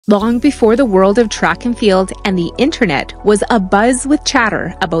Long before the world of track and field and the internet was abuzz with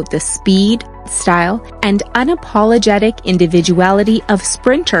chatter about the speed, style, and unapologetic individuality of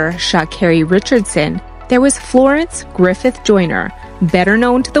sprinter Sha'Carri Richardson, there was Florence Griffith Joyner, better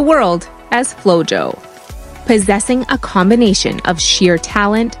known to the world as Flo-Jo. Possessing a combination of sheer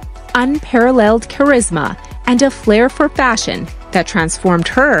talent, unparalleled charisma, and a flair for fashion that transformed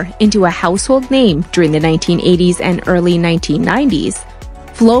her into a household name during the 1980s and early 1990s,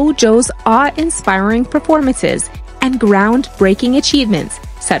 Flo-Jo's awe-inspiring performances and groundbreaking achievements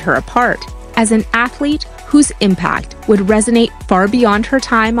set her apart as an athlete whose impact would resonate far beyond her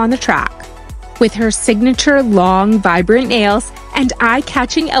time on the track. With her signature long, vibrant nails and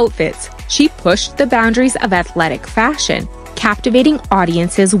eye-catching outfits, she pushed the boundaries of athletic fashion, captivating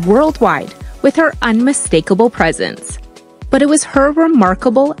audiences worldwide with her unmistakable presence. But it was her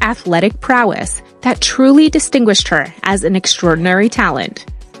remarkable athletic prowess that truly distinguished her as an extraordinary talent.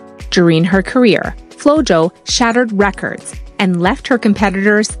 During her career, Flo-Jo shattered records and left her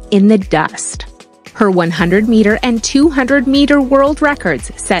competitors in the dust. Her 100-meter and 200-meter world records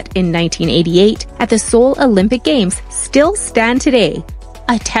set in 1988 at the Seoul Olympic Games still stand today,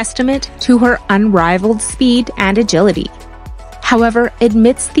 a testament to her unrivaled speed and agility. However,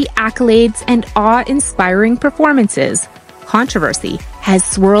 amidst the accolades and awe-inspiring performances, controversy has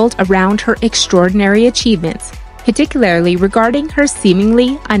swirled around her extraordinary achievements, particularly regarding her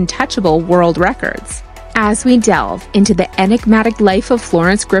seemingly untouchable world records. As we delve into the enigmatic life of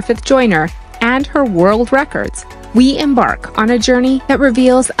Florence Griffith Joyner and her world records, we embark on a journey that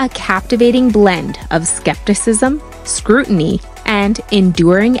reveals a captivating blend of skepticism, scrutiny, and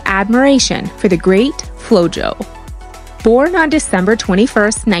enduring admiration for the great Flo-Jo. Born on December 21,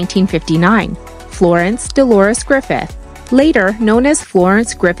 1959, Florence Dolores Griffith, later known as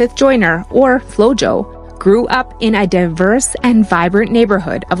Florence Griffith Joyner or Flo-Jo, grew up in a diverse and vibrant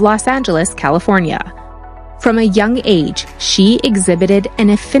neighborhood of Los Angeles, California. From a young age, she exhibited an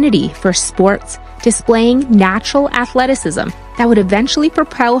affinity for sports, displaying natural athleticism that would eventually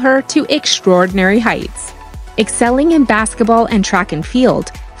propel her to extraordinary heights. Excelling in basketball and track and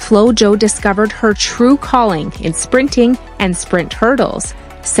field, Flo-Jo discovered her true calling in sprinting and sprint hurdles,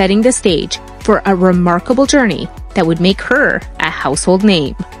 setting the stage for a remarkable journey that would make her a household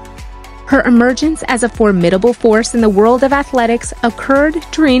name. Her emergence as a formidable force in the world of athletics occurred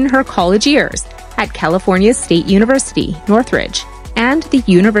during her college years at California State University, Northridge, and the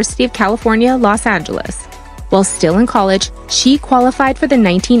University of California, Los Angeles. While still in college, she qualified for the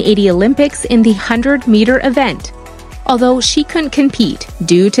 1980 Olympics in the 100-meter event, although she couldn't compete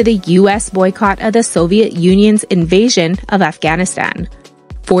due to the U.S. boycott of the Soviet Union's invasion of Afghanistan.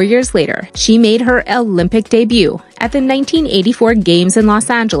 4 years later, she made her Olympic debut at the 1984 Games in Los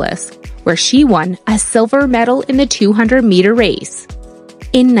Angeles, where she won a silver medal in the 200-meter race.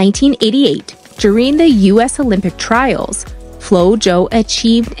 In 1988, during the U.S. Olympic trials, Flo-Jo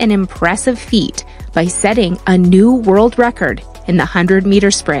achieved an impressive feat by setting a new world record in the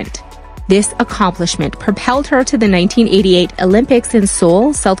 100-meter sprint. This accomplishment propelled her to the 1988 Olympics in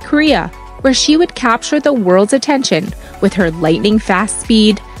Seoul, South Korea, where she would capture the world's attention with her lightning-fast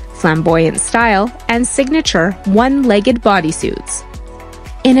speed, flamboyant style, and signature one-legged bodysuits.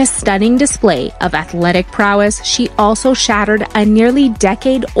 In a stunning display of athletic prowess, she also shattered a nearly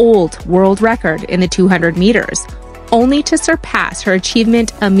decade-old world record in the 200 meters, only to surpass her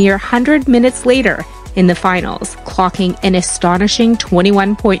achievement a mere 100 minutes later in the finals, clocking an astonishing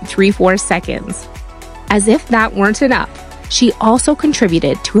 21.34 seconds. As if that weren't enough, she also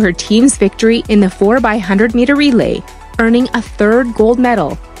contributed to her team's victory in the 4x100-meter relay, earning a third gold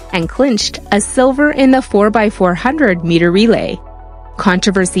medal, and clinched a silver in the 4x400-meter relay.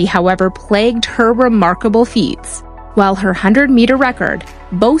 Controversy, however, plagued her remarkable feats. While her 100-meter record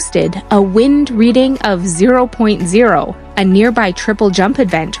boasted a wind reading of 0.0, a nearby triple jump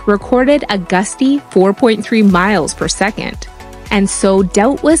event recorded a gusty 4.3 miles per second. And so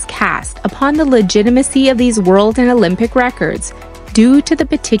doubt was cast upon the legitimacy of these world and Olympic records due to the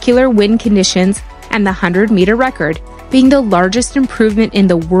particular wind conditions and the 100-meter record being the largest improvement in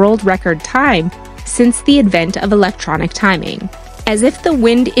the world record time since the advent of electronic timing. As if the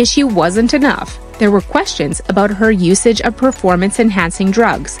wind issue wasn't enough, there were questions about her usage of performance-enhancing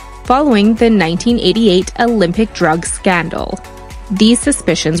drugs following the 1988 Olympic drug scandal. These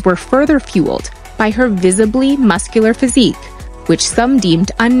suspicions were further fueled by her visibly muscular physique, which some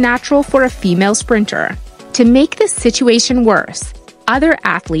deemed unnatural for a female sprinter. To make this situation worse, other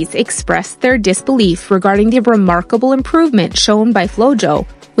athletes expressed their disbelief regarding the remarkable improvement shown by Flo-Jo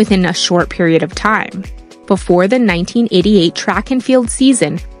within a short period of time. Before the 1988 track and field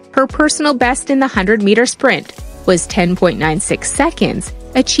season, her personal best in the 100-meter sprint was 10.96 seconds,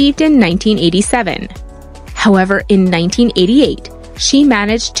 achieved in 1987. However, in 1988, she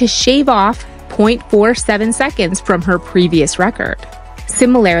managed to shave off 0.47 seconds from her previous record.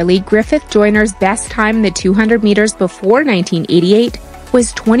 Similarly, Griffith Joyner's best time in the 200 meters before 1988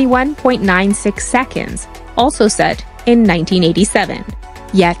 was 21.96 seconds, also set in 1987.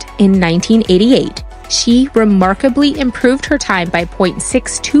 Yet, in 1988, she remarkably improved her time by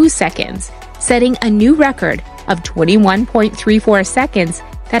 0.62 seconds, setting a new record of 21.34 seconds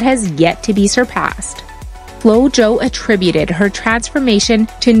that has yet to be surpassed. Flo-Jo attributed her transformation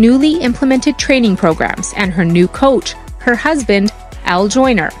to newly implemented training programs and her new coach, her husband, Al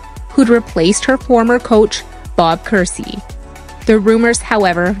Joyner, who'd replaced her former coach, Bob Kersee. The rumors,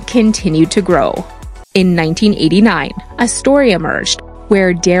 however, continued to grow. In 1989, a story emerged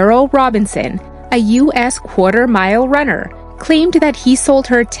where Darryl Robinson, a U.S. quarter-mile runner, claimed that he sold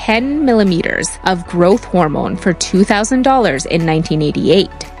her 10 millimeters of growth hormone for $2,000 in 1988.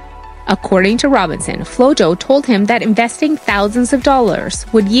 According to Robinson, Flo-Jo told him that investing thousands of dollars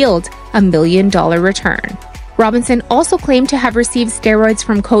would yield $1 million return. Robinson also claimed to have received steroids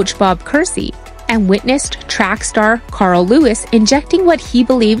from coach Bob Kersee and witnessed track star Carl Lewis injecting what he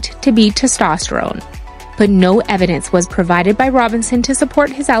believed to be testosterone. But no evidence was provided by Robinson to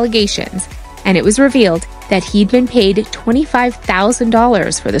support his allegations, and it was revealed that he'd been paid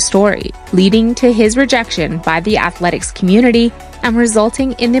 $25,000 for the story, leading to his rejection by the athletics community and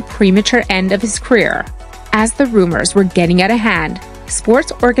resulting in the premature end of his career. As the rumors were getting out of hand,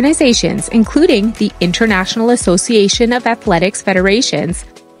 sports organizations, including the International Association of Athletics Federations,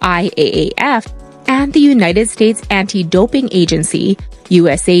 IAAF, and the United States Anti-Doping Agency,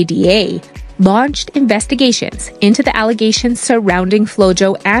 USADA, launched investigations into the allegations surrounding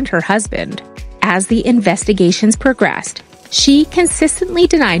Flo-Jo and her husband. As the investigations progressed, she consistently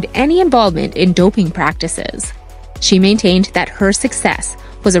denied any involvement in doping practices. She maintained that her success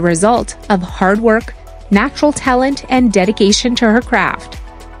was a result of hard work, natural talent, and dedication to her craft.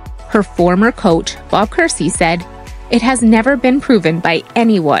 Her former coach, Bob Kersee, said, "It has never been proven by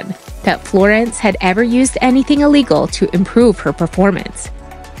anyone that Florence had ever used anything illegal to improve her performance.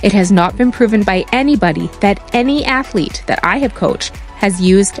 It has not been proven by anybody that any athlete that I have coached has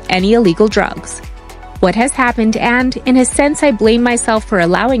used any illegal drugs. What has happened, and in a sense I blame myself for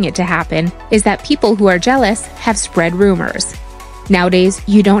allowing it to happen, is that people who are jealous have spread rumors. Nowadays,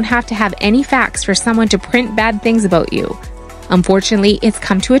 you don't have to have any facts for someone to print bad things about you. Unfortunately, it's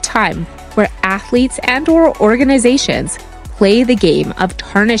come to a time where athletes and/or organizations play the game of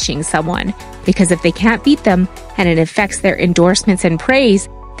tarnishing someone because if they can't beat them and it affects their endorsements and praise,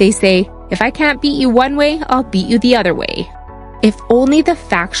 they say, if I can't beat you one way, I'll beat you the other way." If only the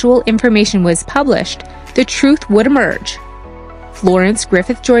factual information was published, the truth would emerge. Florence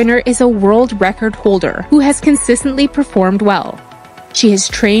Griffith Joyner is a world record holder who has consistently performed well. She has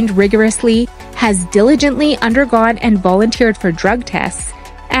trained rigorously, has diligently undergone and volunteered for drug tests,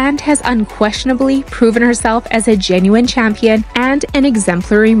 and has unquestionably proven herself as a genuine champion and an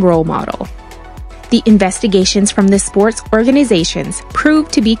exemplary role model. The investigations from the sports organizations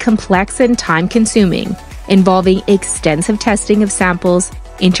proved to be complex and time-consuming, involving extensive testing of samples,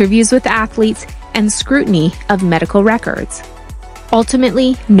 interviews with athletes, and scrutiny of medical records.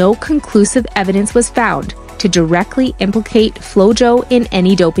 Ultimately, no conclusive evidence was found to directly implicate Flo-Jo in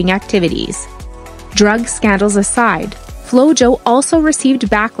any doping activities. Drug scandals aside, Flo-Jo also received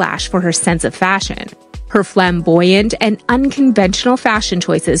backlash for her sense of fashion. Her flamboyant and unconventional fashion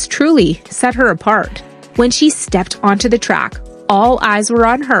choices truly set her apart. When she stepped onto the track, all eyes were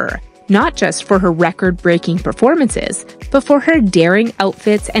on her, not just for her record-breaking performances, but for her daring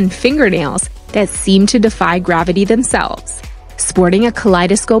outfits and fingernails that seemed to defy gravity themselves. Sporting a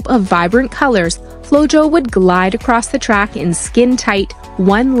kaleidoscope of vibrant colors, Flo-Jo would glide across the track in skin-tight,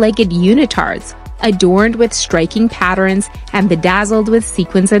 one-legged unitards, adorned with striking patterns and bedazzled with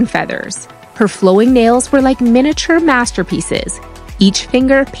sequins and feathers. Her flowing nails were like miniature masterpieces, each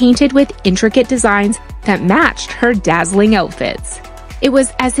finger painted with intricate designs that matched her dazzling outfits. It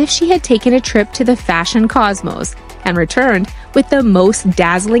was as if she had taken a trip to the fashion cosmos and returned with the most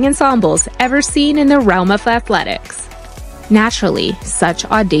dazzling ensembles ever seen in the realm of athletics. Naturally, such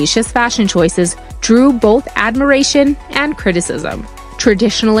audacious fashion choices drew both admiration and criticism.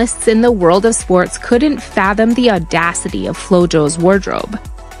 Traditionalists in the world of sports couldn't fathom the audacity of Flo-Jo's wardrobe.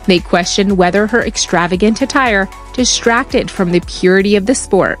 They questioned whether her extravagant attire distracted from the purity of the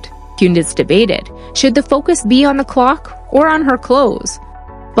sport. Pundits debated, should the focus be on the clock or on her clothes?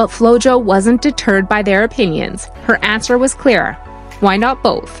 But Flo-Jo wasn't deterred by their opinions. Her answer was clear. Why not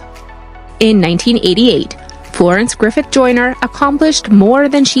both? In 1988, Florence Griffith Joyner accomplished more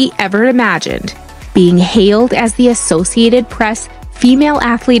than she ever imagined. being hailed as the Associated Press Female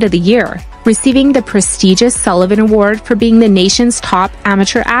Athlete of the Year, receiving the prestigious Sullivan Award for being the nation's top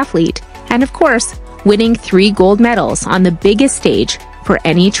amateur athlete, and of course, winning 3 gold medals on the biggest stage for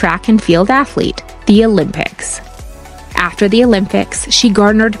any track and field athlete, the Olympics. After the Olympics, she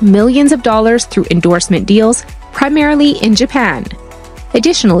garnered millions of dollars through endorsement deals, primarily in Japan.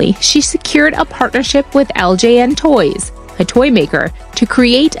 Additionally, she secured a partnership with LJN Toys, a toy maker, to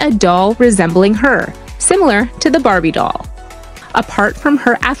create a doll resembling her, similar to the Barbie doll. Apart from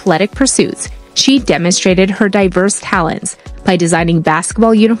her athletic pursuits, she demonstrated her diverse talents by designing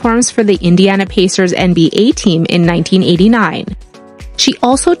basketball uniforms for the Indiana Pacers NBA team in 1989. She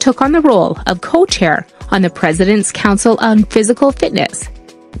also took on the role of co-chair on the President's Council on Physical Fitness.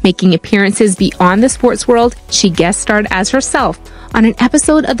 Making appearances beyond the sports world, she guest starred as herself on an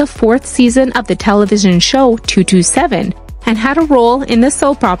episode of the 4th season of the television show 227 and had a role in the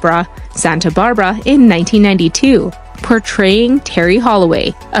soap opera Santa Barbara in 1992, portraying Terry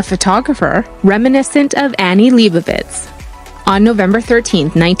Holloway, a photographer reminiscent of Annie Leibovitz. On November 13,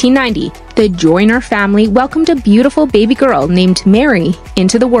 1990, the Joyner family welcomed a beautiful baby girl named Mary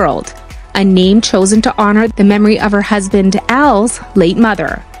into the world, a name chosen to honor the memory of her husband Al's late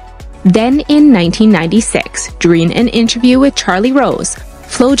mother. Then in 1996, during an interview with Charlie Rose,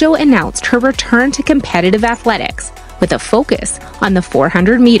 Flo-Jo announced her return to competitive athletics with a focus on the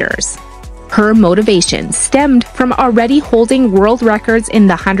 400 meters. Her motivation stemmed from already holding world records in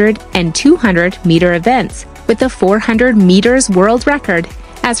the 100 and 200 meter events, with the 400 meters world record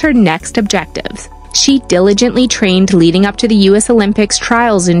as her next objectives. She diligently trained leading up to the U.S. Olympics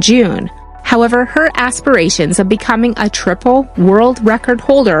trials in June. However, her aspirations of becoming a triple world record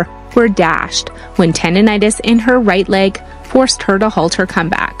holder were dashed when tendinitis in her right leg forced her to halt her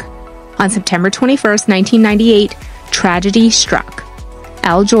comeback. On September 21, 1998, tragedy struck.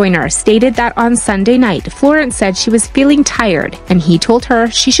 Al Joyner stated that on Sunday night, Florence said she was feeling tired and he told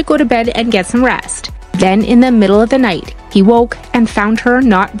her she should go to bed and get some rest. Then in the middle of the night, he woke and found her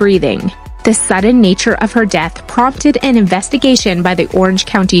not breathing. The sudden nature of her death prompted an investigation by the Orange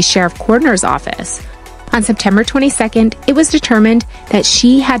County Sheriff Coroner's Office. On September 22nd, it was determined that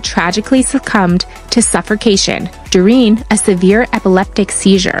she had tragically succumbed to suffocation during a severe epileptic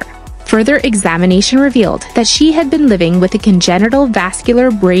seizure. Further examination revealed that she had been living with a congenital vascular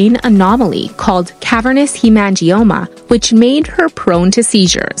brain anomaly called cavernous hemangioma, which made her prone to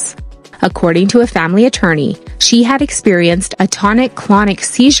seizures. According to a family attorney, she had experienced a tonic-clonic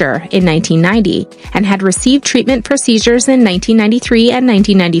seizure in 1990 and had received treatment for seizures in 1993 and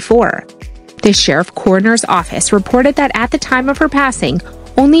 1994. The Sheriff Coroner's Office reported that at the time of her passing,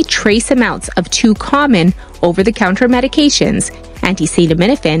 only trace amounts of 2 common over-the-counter medications,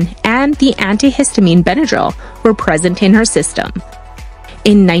 anti-acetaminophen and the antihistamine Benadryl, were present in her system.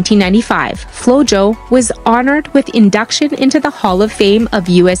 In 1995, Flo-Jo was honored with induction into the Hall of Fame of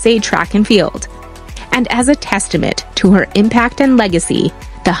USA Track and Field. And as a testament to her impact and legacy,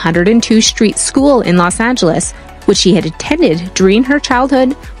 the 102 Street School in Los Angeles, which she had attended during her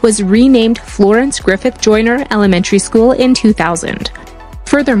childhood, was renamed Florence Griffith Joyner Elementary School in 2000.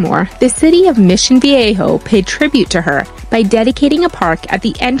 Furthermore, the city of Mission Viejo paid tribute to her by dedicating a park at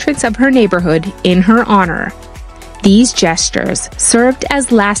the entrance of her neighborhood in her honor. These gestures served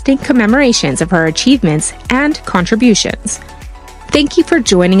as lasting commemorations of her achievements and contributions. Thank you for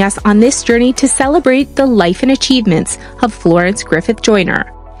joining us on this journey to celebrate the life and achievements of Florence Griffith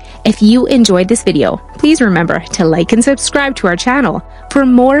Joyner. If you enjoyed this video, please remember to like and subscribe to our channel for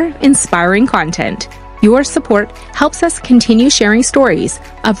more inspiring content. Your support helps us continue sharing stories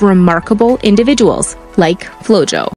of remarkable individuals like Flo-Jo.